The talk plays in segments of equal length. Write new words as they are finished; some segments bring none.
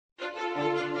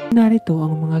Narito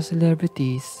ang mga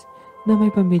celebrities na may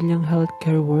pamilyang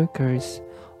healthcare workers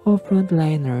o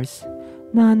frontliners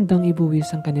na handang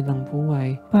ibuwis ang kanilang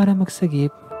buhay para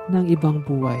magsagip ng ibang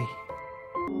buhay.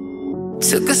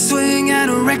 Took a swing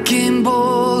at a wrecking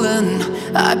ball and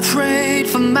I prayed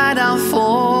for my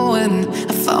downfall, and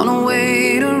I found a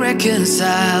way to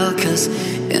reconcile, 'cause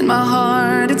in my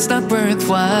heart it's not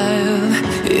worthwhile.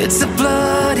 It's a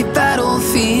bloody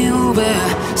battlefield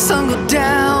where some go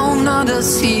down,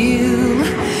 others heal.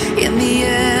 In the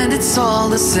end it's all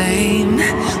the same.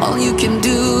 All you can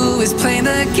do is play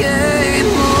the game.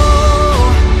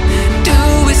 Oh, do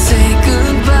we say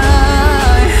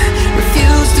goodbye?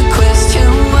 Refuse to question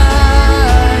why.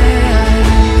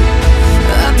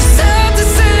 I'm sad to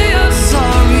say I'm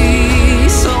sorry,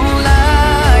 so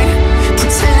lie,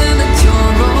 pretend that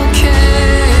you're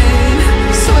okay,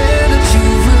 swear that you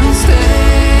will stay,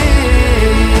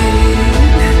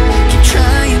 keep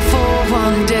trying for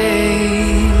one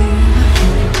day.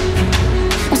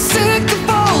 I'm sick of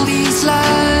all these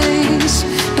lies,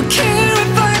 don't care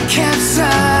if I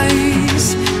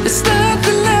capsize, there's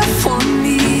nothing left for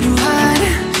me to hide,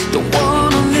 don't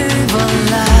wanna live a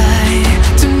lie.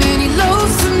 Too many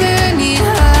lows, too many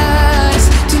highs,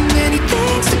 too many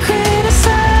things to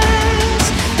criticize,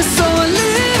 and so I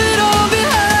leave it all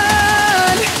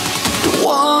behind. Don't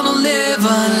wanna live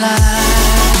a lie.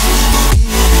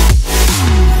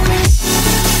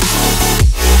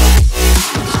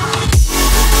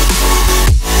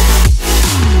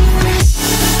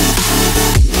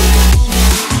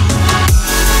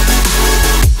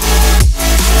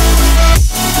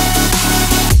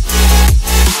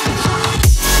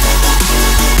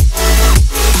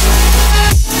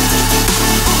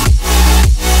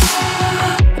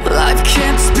 Life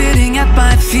kept spitting at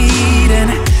my feet and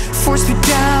forced me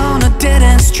down a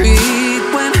dead-end street,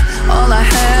 when all I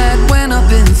had went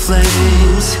up in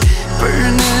flames,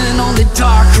 burning only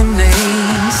dark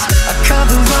remains. I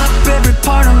cover up every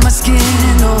part of my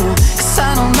skin, oh, 'cause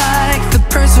I don't like the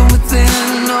person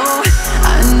within. Oh,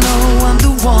 I know I'm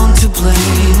the one to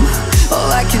blame,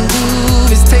 all I can do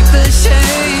is take the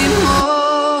shame.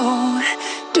 Oh,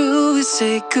 do we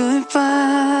say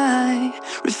goodbye?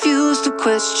 Refuse to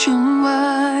question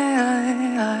why.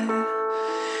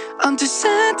 I'm too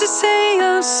sad to say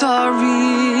I'm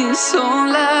sorry, so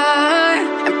lie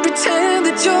and pretend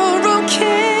that you're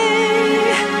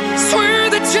okay, swear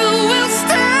that you will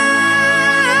stay,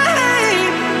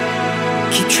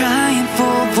 keep trying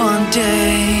for one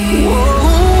day.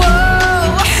 Whoa,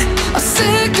 I'm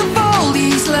sick of all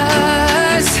these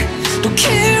lies, don't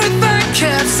care if I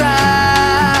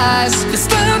capsize, there's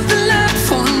nothing left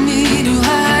for me to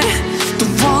hide,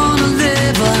 don't wanna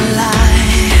live a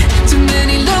lie. Too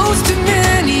many lows, too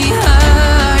many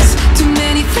highs, too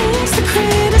many things to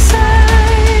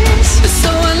criticize,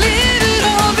 so I leave it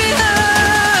all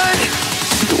behind.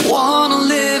 Don't wanna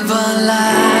live a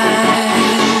lie.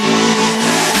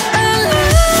 A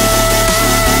lie.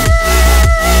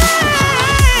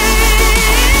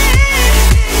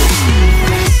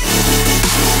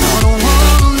 No, don't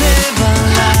wanna live a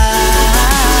lie.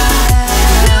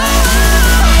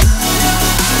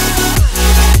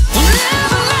 We'll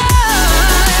live a lie.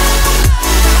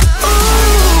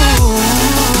 Ooh,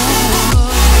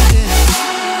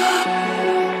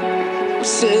 I'm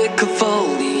sick of all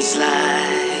these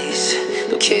lies,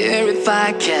 don't care if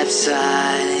I capsize,